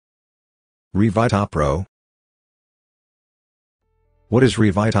Revitaa Pro. What is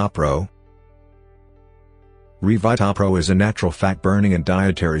Revitaa Pro? Revitaa Pro is a natural fat-burning and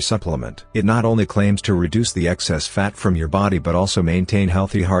dietary supplement. It not only claims to reduce the excess fat from your body but also maintain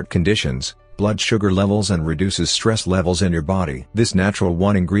healthy heart conditions, blood sugar levels and reduces stress levels in your body. This natural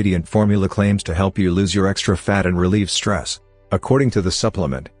one-ingredient formula claims to help you lose your extra fat and relieve stress. According to the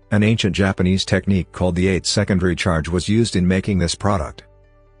supplement, an ancient Japanese technique called the 8-second recharge was used in making this product.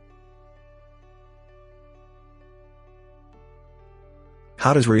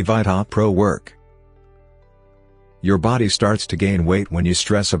 How does Revitaa Pro work? Your body starts to gain weight when you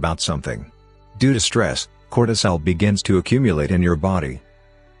stress about something. Due to stress, cortisol begins to accumulate in your body.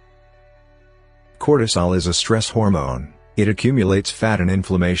 Cortisol is a stress hormone. It accumulates fat and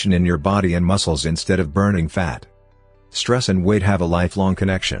inflammation in your body and muscles instead of burning fat. Stress and weight have a lifelong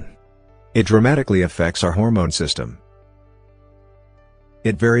connection. It dramatically affects our hormone system.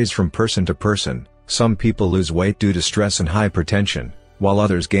 It varies from person to person. Some people lose weight due to stress and hypertension, while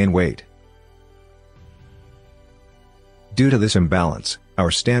others gain weight. Due to this imbalance, our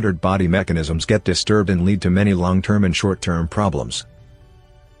standard body mechanisms get disturbed and lead to many long-term and short-term problems.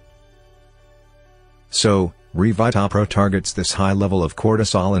 So, Revitaa Pro targets this high level of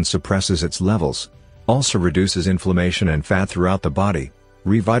cortisol and suppresses its levels. Also reduces inflammation and fat throughout the body.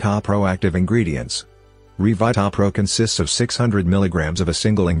 Revitaa Pro active ingredients. Revitaa Pro consists of 600 mg of a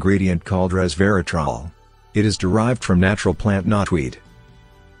single ingredient called resveratrol. It is derived from natural plant knotweed.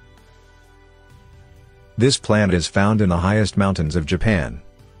 This plant is found in the highest mountains of Japan.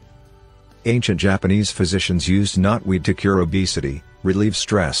 Ancient Japanese physicians used knotweed to cure obesity, relieve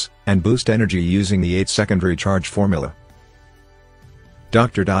stress, and boost energy using the 8-second recharge formula.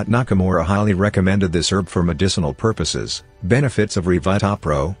 Dr. Nakamura highly recommended this herb for medicinal purposes. Benefits of Revitaa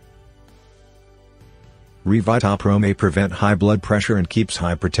Pro. Revitaa Pro may prevent high blood pressure and keeps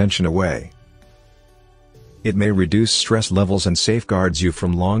hypertension away. It may reduce stress levels and safeguards you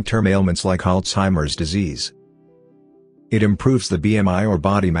from long-term ailments like Alzheimer's disease. It improves the BMI or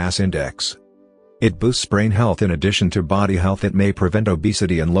body mass index. It boosts brain health in addition to body health. It may prevent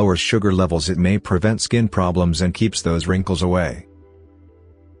obesity and lowers sugar levels. It may prevent skin problems and keeps those wrinkles away.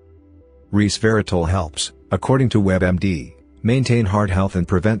 Resveratrol helps, according to WebMD, maintain heart health and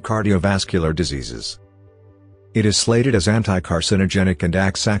prevent cardiovascular diseases. It is slated as anti-carcinogenic and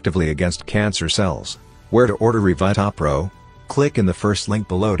acts actively against cancer cells. Where to order Revitaa Pro? Click in the first link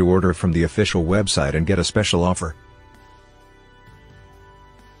below to order from the official website and get a special offer.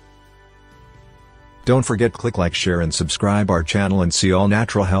 Don't forget click like, share and subscribe our channel and see all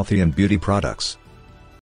natural healthy and beauty products.